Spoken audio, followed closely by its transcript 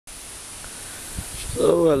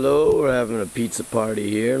So hello, we're having a pizza party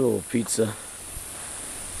here, a little pizza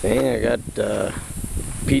thing. I got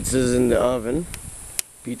pizzas in the oven,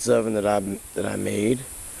 pizza oven that I made.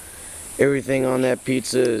 Everything on that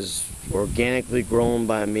pizza is organically grown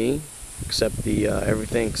by me, except the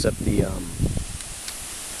everything except the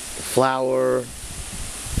flour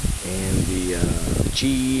and the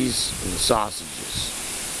cheese and the sausages.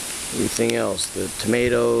 Everything else, the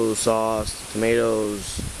tomato sauce,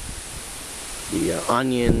 tomatoes, the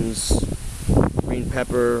onions, green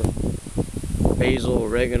pepper, basil,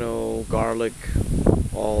 oregano, garlic,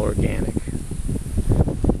 all organic.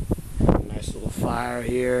 Nice little fire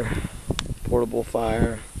here, portable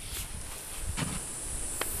fire.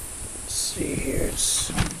 Let's see here,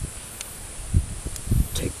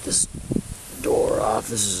 take this door off.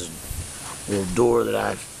 This is a little door that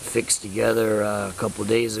I fixed together a couple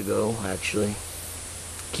days ago, actually.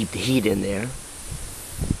 Keep the heat in there.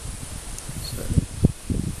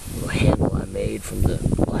 Handle I made from the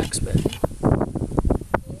blacksmith.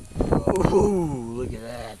 Ooh, look at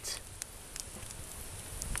that.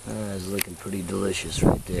 That is looking pretty delicious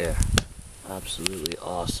right there. Absolutely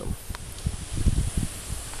awesome.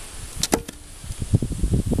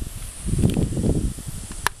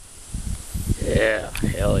 Yeah,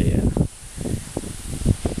 hell yeah.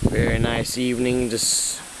 Very nice evening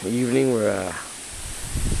this evening. We're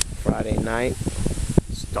Friday night.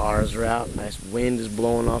 Stars are out, nice wind is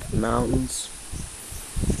blowing off the mountains.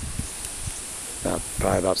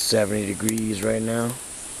 Probably about 70 degrees right now.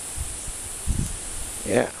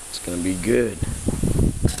 Yeah, it's gonna be good.